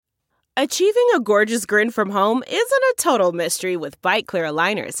Achieving a gorgeous grin from home isn't a total mystery with Bite Clear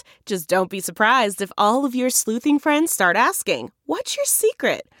aligners. Just don't be surprised if all of your sleuthing friends start asking, "What's your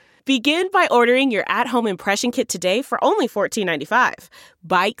secret?" Begin by ordering your at-home impression kit today for only $14.95.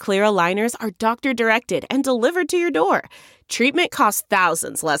 Bite Clear aligners are doctor-directed and delivered to your door. Treatment costs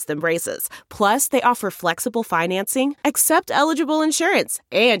thousands less than braces. Plus, they offer flexible financing, accept eligible insurance,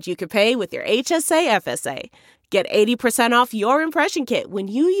 and you can pay with your HSA FSA. Get 80% off your impression kit when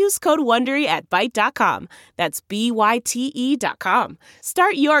you use code WONDERY at Byte.com. That's BYTE.com.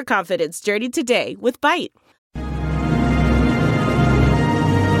 Start your confidence journey today with Byte.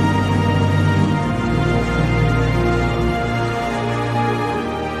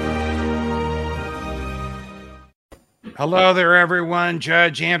 Hello there, everyone.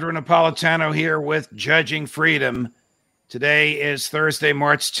 Judge Andrew Napolitano here with Judging Freedom. Today is Thursday,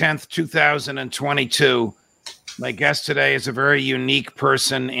 March 10th, 2022. My guest today is a very unique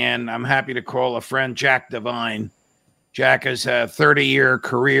person, and I'm happy to call a friend, Jack Devine. Jack has a 30-year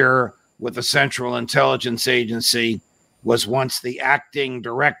career with the Central Intelligence Agency, was once the acting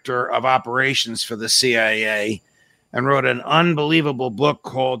director of operations for the CIA, and wrote an unbelievable book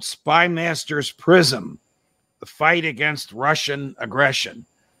called Spy Master's Prism, The Fight Against Russian Aggression.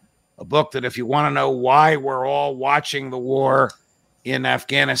 A book that if you want to know why we're all watching the war in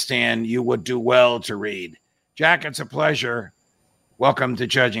Afghanistan, you would do well to read. Jack, it's a pleasure. Welcome to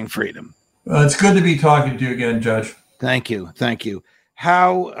Judging Freedom. It's good to be talking to you again, Judge. Thank you. Thank you.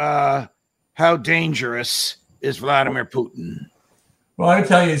 How dangerous is Vladimir Putin? Well, I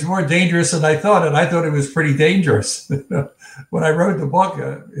tell you, he's more dangerous than I thought, and I thought it was pretty dangerous. When I wrote the book,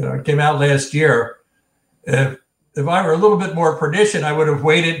 it came out last year. If I were a little bit more perdition, I would have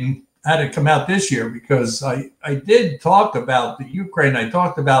waited and had it come out this year, because I did talk about the Ukraine. I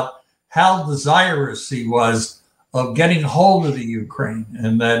talked about how desirous he was of getting hold of the Ukraine,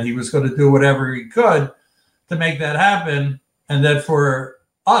 and that he was going to do whatever he could to make that happen. And that for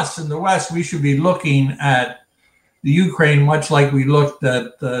us in the West, we should be looking at the Ukraine much like we looked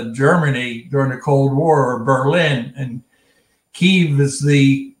at Germany during the Cold War, or Berlin, and Kyiv is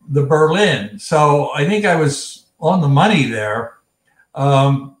the Berlin. So I think I was on the money there.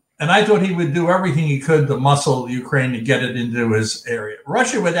 And I thought he would do everything he could to muscle Ukraine to get it into his area.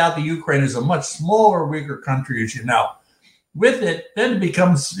 Russia without the Ukraine is a much smaller, weaker country, as you know. With it, then it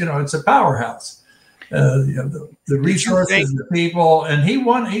becomes, it's a powerhouse. The resources, the people, and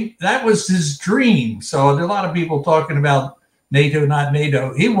that was his dream. So there are a lot of people talking about NATO, not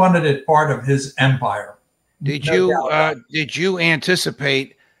NATO. He wanted it part of his empire. Did you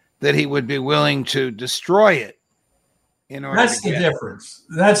anticipate that he would be willing to destroy it? That's the difference.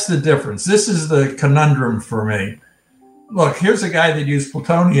 That's the difference. This is the conundrum for me. Look, here's a guy that used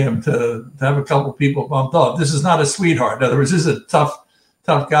plutonium to have a couple people bumped off. This is not a sweetheart. In other words, this is a tough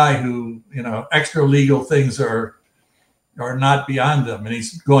guy who, extra legal things are not beyond him. And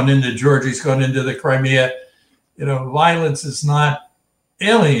he's going into Georgia. He's going into the Crimea. Violence is not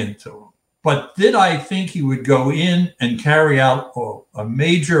alien to him. But did I think he would go in and carry out a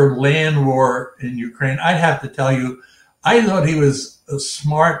major land war in Ukraine? I'd have to tell you, I thought he was a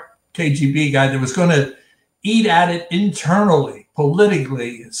smart KGB guy that was going to eat at it internally,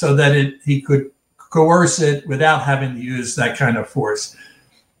 politically, so that he could coerce it without having to use that kind of force.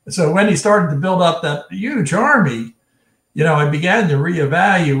 So when he started to build up that huge army, I began to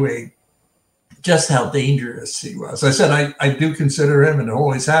reevaluate just how dangerous he was. I said, I do consider him, and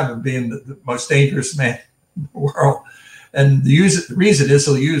always have, being the most dangerous man in the world. And the reason is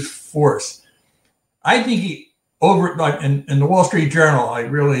he'll use force. I think in the Wall Street Journal, I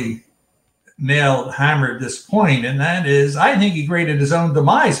really hammered this point, and that is, I think he created his own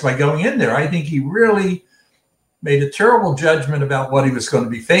demise by going in there. I think he really made a terrible judgment about what he was going to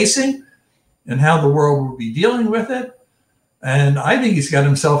be facing and how the world would be dealing with it. And I think he's got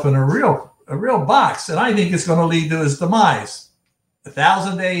himself in a real box, and I think it's going to lead to his demise.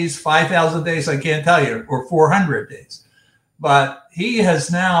 1,000 days, 5,000 days, I can't tell you, or 400 days. But he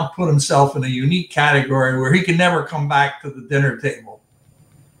has now put himself in a unique category where he can never come back to the dinner table.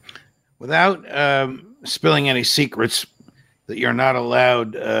 Without spilling any secrets that you're not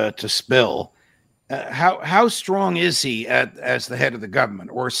allowed to spill, how strong is he as the head of the government?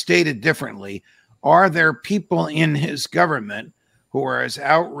 Or stated differently, are there people in his government who are as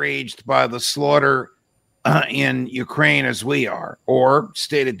outraged by the slaughter in Ukraine as we are? Or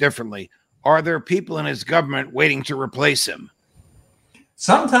stated differently, are there people in his government waiting to replace him?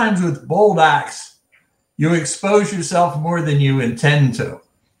 Sometimes with bold acts, you expose yourself more than you intend to.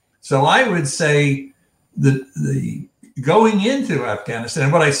 So I would say that the going into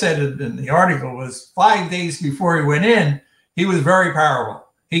Afghanistan, what I said in the article was 5 days before he went in, he was very powerful.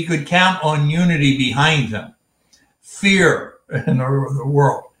 he could count on unity behind him, fear in the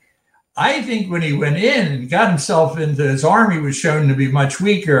world. I think when he went in and got himself into, his army was shown to be much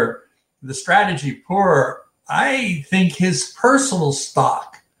weaker, the strategy poorer. I think his personal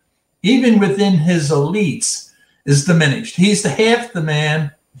stock, even within his elites, is diminished. He's half the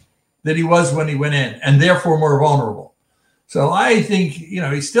man that he was when he went in, and therefore more vulnerable. So I think,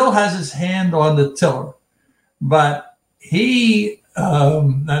 he still has his hand on the tiller, but I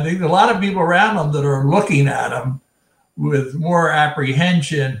think a lot of people around him that are looking at him with more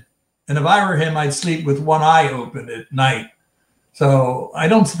apprehension. And if I were him, I'd sleep with one eye open at night. So I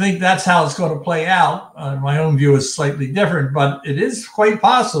don't think that's how it's going to play out. My own view is slightly different, but it is quite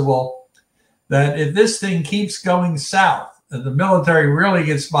possible that if this thing keeps going south and the military really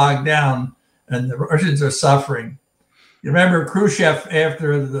gets bogged down and the Russians are suffering. You remember Khrushchev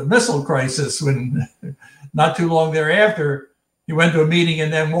after the missile crisis, when not too long thereafter, he went to a meeting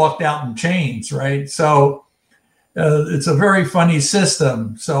and then walked out in chains, right? So it's a very funny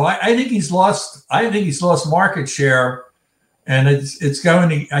system. So I think he's lost. I think he's lost market share, and it's going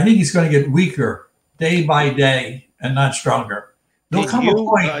to. I think he's going to get weaker day by day and not stronger. There'll come a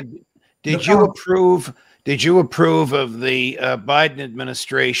point. Did you approve of the Biden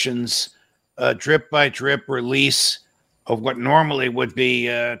administration's drip by drip release of what normally would be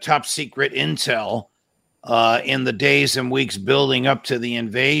top secret intel in the days and weeks building up to the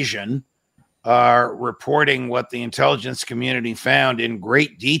invasion? Reporting what the intelligence community found in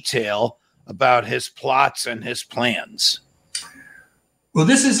great detail about his plots and his plans? Well,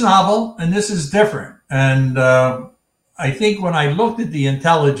 this is novel and this is different. And I think when I looked at the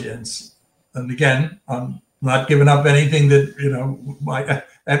intelligence, and again, I'm not giving up anything that, I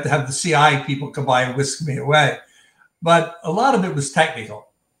have to have the CI people come by and whisk me away. But a lot of it was technical,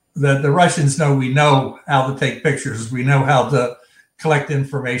 that the Russians know we know how to take pictures. We know how to collect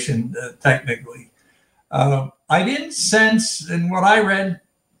information technically. I didn't sense in what I read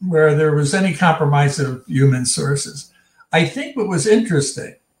where there was any compromise of human sources. I think what was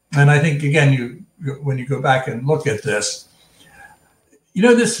interesting, and I think, again, when you go back and look at this,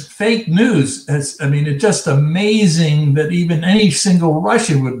 this fake news, it's just amazing that even any single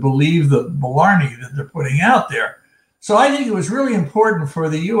Russian would believe the malarkey that they're putting out there. So I think it was really important for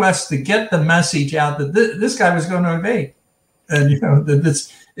the U.S. to get the message out that this guy was going to invade. And,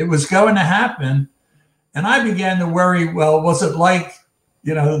 that it was going to happen. And I began to worry, well, was it like,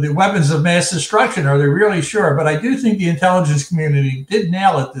 the weapons of mass destruction? Are they really sure? But I do think the intelligence community did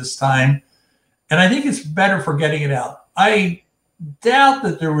nail it this time. And I think it's better for getting it out. I doubt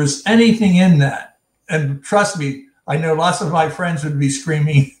that there was anything in that. And trust me, I know lots of my friends would be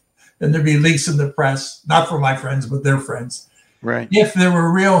screaming and there'd be leaks in the press, not for my friends, but their friends. Right. If there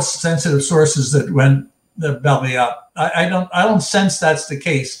were real sensitive sources that went the belly up. I don't sense that's the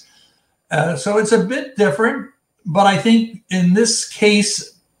case. So it's a bit different, but I think in this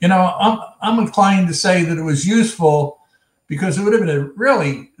case, I'm inclined to say that it was useful because it would have been a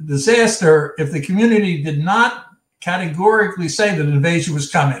really disaster if the community did not categorically say that an invasion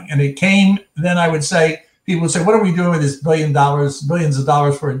was coming. And it came, then I would say, people would say, what are we doing with this billions of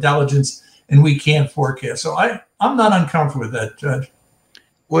dollars for intelligence, and we can't forecast? So I'm not uncomfortable with that, Judge.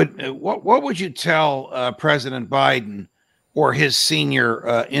 What would you tell President Biden or his senior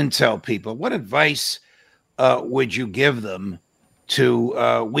intel people? What advice would you give them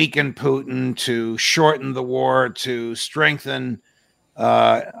to weaken Putin, to shorten the war, to strengthen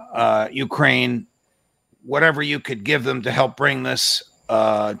Ukraine? Whatever you could give them to help bring this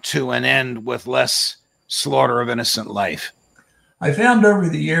to an end with less slaughter of innocent life? I found over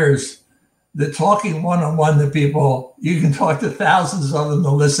the years that talking one-on-one to people, you can talk to thousands of them to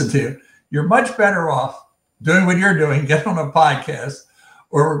listen to. You're much better off doing what you're doing, get on a podcast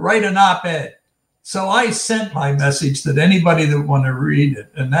or write an op-ed. So I sent my message to anybody that want to read it,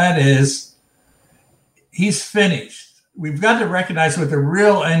 and that is, he's finished. We've got to recognize what the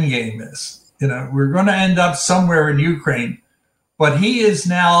real end game is. We're going to end up somewhere in Ukraine, but he is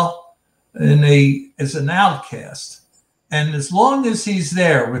now as an outcast. And as long as he's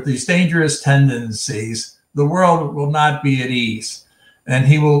there with these dangerous tendencies, the world will not be at ease. And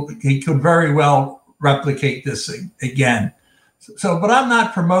he could very well replicate this again. So, but I'm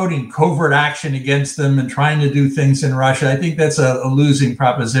not promoting covert action against them and trying to do things in Russia. I think that's a losing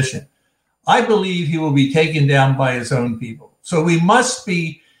proposition. I believe he will be taken down by his own people. So we must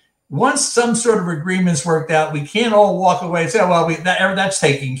be, once some sort of agreement's worked out, we can't all walk away and say, well, that's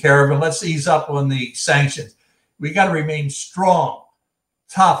taken care of, and let's ease up on the sanctions. We got to remain strong,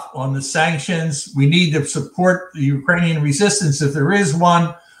 tough on the sanctions. We need to support the Ukrainian resistance if there is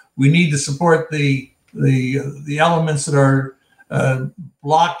one. We need to support the elements that are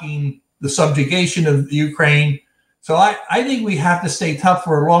blocking the subjugation of Ukraine. So I think we have to stay tough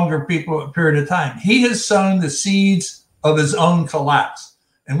for a longer period of time. He has sown the seeds of his own collapse,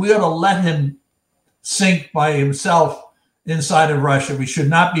 and we ought to let him sink by himself inside of Russia. We should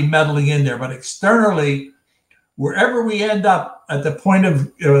not be meddling in there. But externally, wherever we end up at the point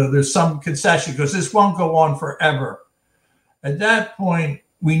of there's some concession, because this won't go on forever. At that point,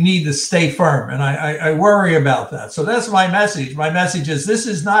 we need to stay firm. And I worry about that. So that's my message. My message is this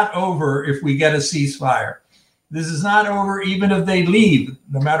is not over if we get a ceasefire. This is not over even if they leave,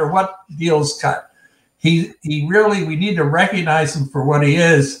 no matter what deal's cut. We need to recognize him for what he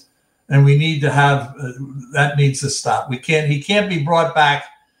is. And we need to have, that needs to stop. He can't be brought back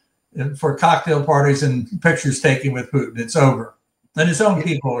for cocktail parties and pictures taken with Putin. It's over. And his own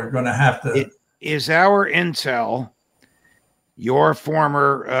people are going to have to. Is our intel, your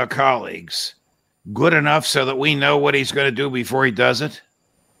former colleagues, good enough so that we know what he's going to do before he does it?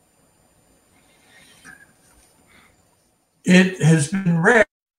 It has been rare.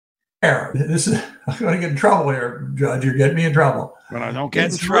 I'm going to get in trouble here, Judge. You're getting me in trouble. Well, I don't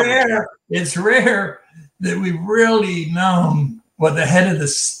get in trouble. It's rare that we've really known what the head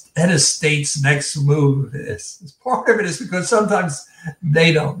of state's next move is. Part of it is because sometimes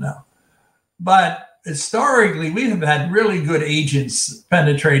they don't know. But historically, we have had really good agents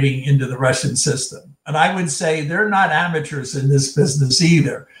penetrating into the Russian system. And I would say they're not amateurs in this business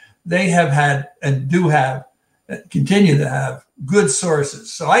either. They have had and do have, continue to have good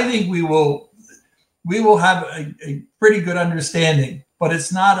sources. So I think we will have a pretty good understanding, but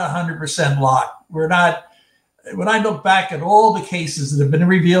it's not 100% locked. We're not. When I look back at all the cases that have been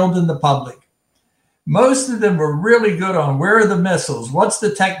revealed in the public, most of them were really good on where are the missiles, what's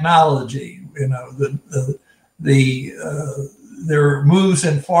the technology, their moves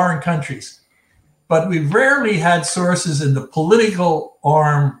in foreign countries. But we've rarely had sources in the political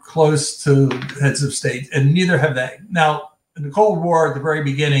arm close to heads of state, and neither have they. Now, in the Cold War at the very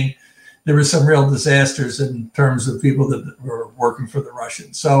beginning, there were some real disasters in terms of people that were working for the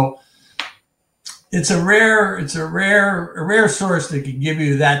Russians. So it's a rare source that can give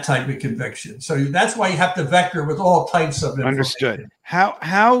you that type of conviction. So that's why you have to vector with all types of information. Understood.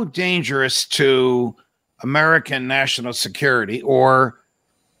 How dangerous to American national security or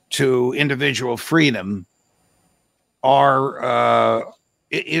to individual freedom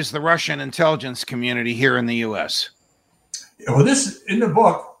is the Russian intelligence community here in the U.S.? Well, this in the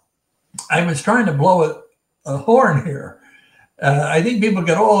book, I was trying to blow a horn here. I think people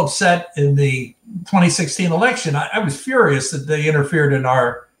get all upset in the 2016 election. I was furious that they interfered in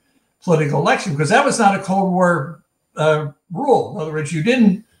our political election because that was not a Cold War rule. In other words,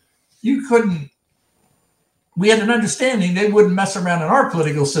 we had an understanding they wouldn't mess around in our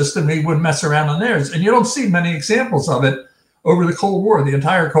political system. They wouldn't mess around in theirs. And you don't see many examples of it over the Cold War, the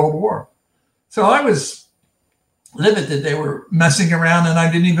entire Cold War. So I was livid that they were messing around, and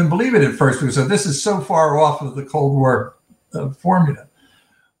I didn't even believe it at first because this is so far off of the Cold War formula.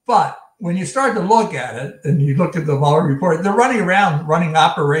 But when you start to look at it and you look at the Mueller report, they're running around, running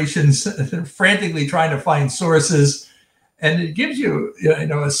operations, frantically trying to find sources. And it gives you,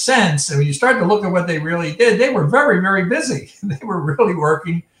 a sense. And when you start to look at what they really did, they were very, very busy. They were really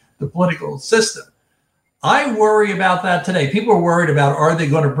working the political system. I worry about that today. People are worried about, are they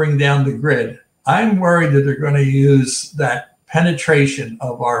going to bring down the grid? I'm worried that they're going to use that penetration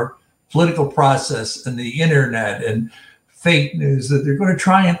of our political process and the internet and fake news, that they're going to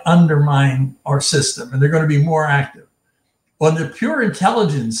try and undermine our system, and they're going to be more active. On the pure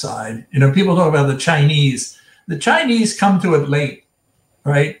intelligence side, people talk about the Chinese. The Chinese come to it late,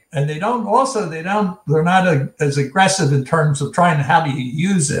 right? And they're not as aggressive in terms of trying how do you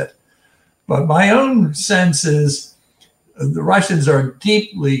use it. But my own sense is the Russians are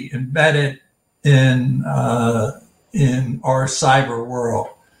deeply embedded in our cyber world.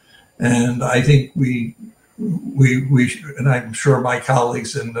 And I think we and I'm sure my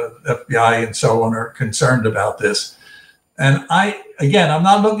colleagues in the FBI and so on are concerned about this. And I'm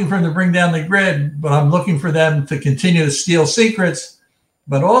not looking for them to bring down the grid, but I'm looking for them to continue to steal secrets,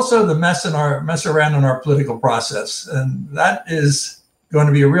 but also to mess around in our political process. And that is going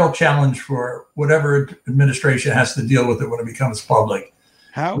to be a real challenge for whatever administration has to deal with it when it becomes public.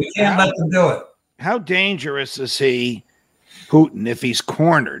 We can't let them do it. How dangerous is Putin, if he's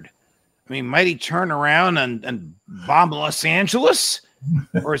cornered? I mean, might he turn around and bomb Los Angeles?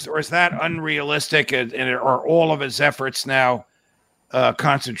 Or is that unrealistic, and are all of his efforts now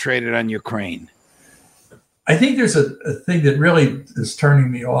concentrated on Ukraine? I think there's a thing that really is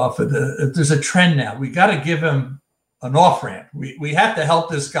turning me off. There's a trend now. We got to give him an off-ramp. We have to help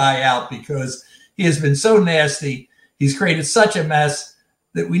this guy out because he has been so nasty. He's created such a mess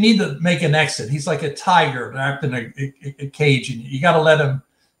that we need to make an exit. He's like a tiger wrapped in a cage, and you got to let him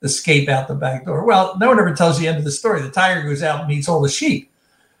escape out the back door. Well, no one ever tells the end of the story. The tiger goes out and eats all the sheep.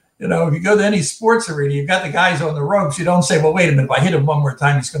 You know, if you go to any sports arena, you've got the guys on the ropes. You don't say, well, wait a minute, if I hit him one more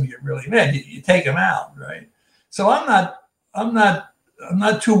time, he's going to get really mad. You take him out, right? So I'm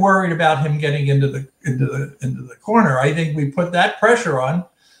not too worried about him getting into the corner. I think we put that pressure on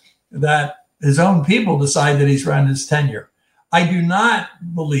that his own people decide that he's run his tenure. I do not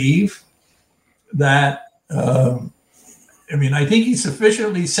believe that, I think he's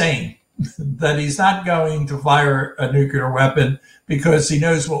sufficiently sane that he's not going to fire a nuclear weapon because he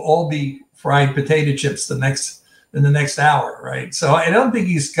knows we'll all be fried potato chips in the next hour, right? So I don't think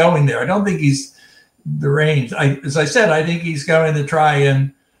he's going there. I don't think he's deranged. As I said, I think he's going to try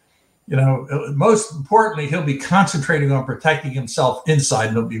and, most importantly, he'll be concentrating on protecting himself inside,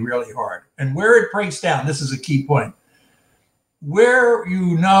 and it'll be really hard. And where it breaks down, this is a key point. Where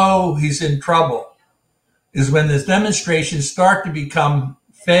he's in trouble is when the demonstrations start to become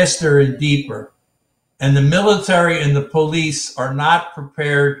faster and deeper, and the military and the police are not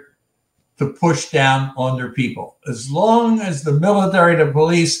prepared to push down on their people. As long as the military and the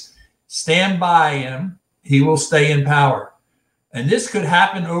police stand by him, he will stay in power. And this could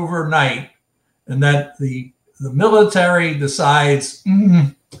happen overnight, and that the military decides,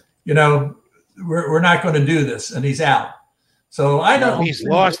 we're not going to do this, and he's out. So I don't.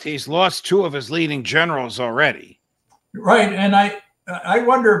 He's lost two of his leading generals already. Right, and I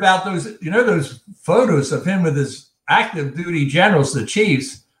wonder about those. Those photos of him with his active duty generals, the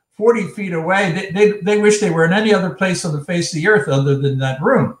chiefs, 40 feet away. They wish they were in any other place on the face of the earth other than that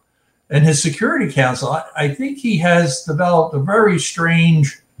room. And his Security Council, I think he has developed a very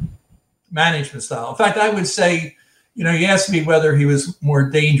strange management style. In fact, I would say, you asked me whether he was more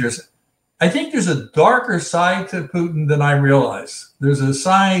dangerous. I think there's a darker side to Putin than I realize. There's a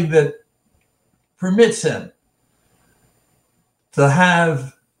side that permits him to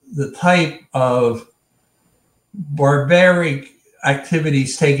have the type of barbaric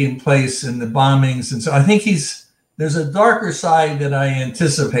activities taking place in the bombings. And so I think there's a darker side than I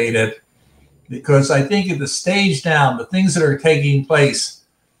anticipated, because I think at the stage down, the things that are taking place,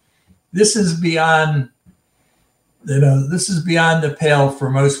 this is beyond the pale for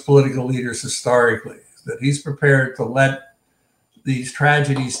most political leaders historically, that he's prepared to let these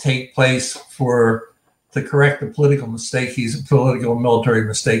tragedies take place to correct the political and military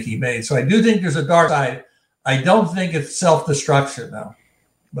mistake he made. So I do think there's a dark side. I don't think it's self-destruction, though,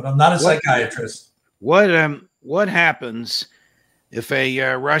 but I'm not a psychiatrist. What happens if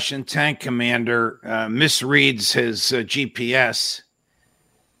a Russian tank commander misreads his GPS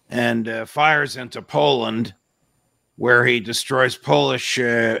and fires into Poland, where he destroys Polish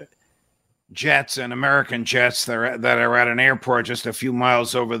jets and American jets that are at an airport just a few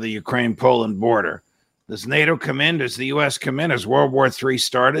miles over the Ukraine-Poland border? Does NATO come in? Does the U.S. come in? Has World War III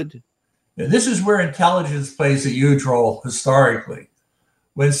started? This is where intelligence plays a huge role historically.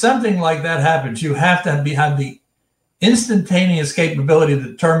 When something like that happens, you have to have the instantaneous capability to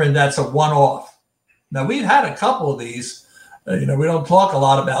determine that's a one-off. Now, we've had a couple of these. We don't talk a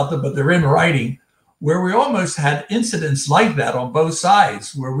lot about them, but they're in writing, where we almost had incidents like that on both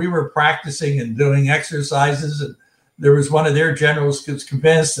sides, where we were practicing and doing exercises, and there was one of their generals was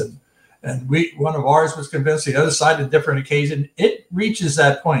convinced, and one of ours was convinced, the other side, a different occasion. It reaches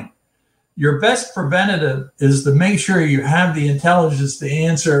that point. Your best preventative is to make sure you have the intelligence to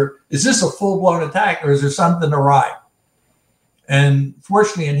answer, is this a full-blown attack or is there something awry? And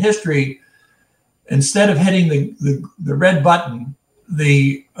fortunately in history, instead of hitting the red button,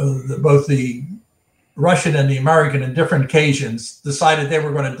 both the Russian and the American in different occasions decided they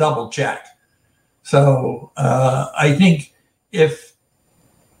were going to double check. So I think if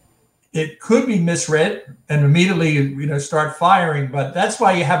it could be misread and immediately start firing, but that's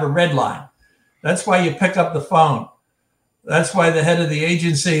why you have a red line. That's why you pick up the phone. That's why the head of the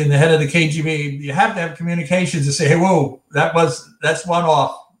agency and the head of the KGB, you have to have communications to say, hey, whoa, that's one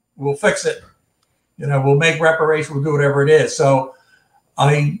off. We'll fix it. We'll make reparation. We'll do whatever it is. So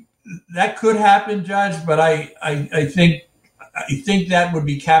that could happen, Judge, but I think that would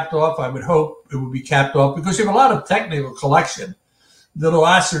be capped off. I would hope it would be capped off, because you have a lot of technical collection that'll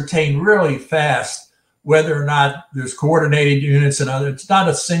ascertain really fast whether or not there's coordinated units and other. It's not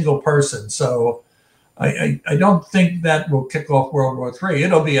a single person. So I don't think that will kick off World War III.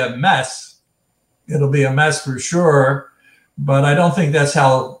 It'll be a mess. It'll be a mess for sure, but I don't think that's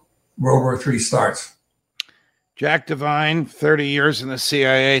how World War III starts. Jack Devine, 30 years in the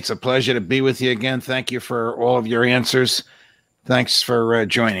CIA. It's a pleasure to be with you again. Thank you for all of your answers. Thanks for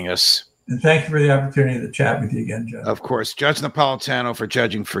joining us. And thank you for the opportunity to chat with you again, Judge. Of course. Judge Napolitano for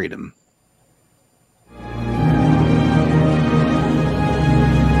Judging Freedom.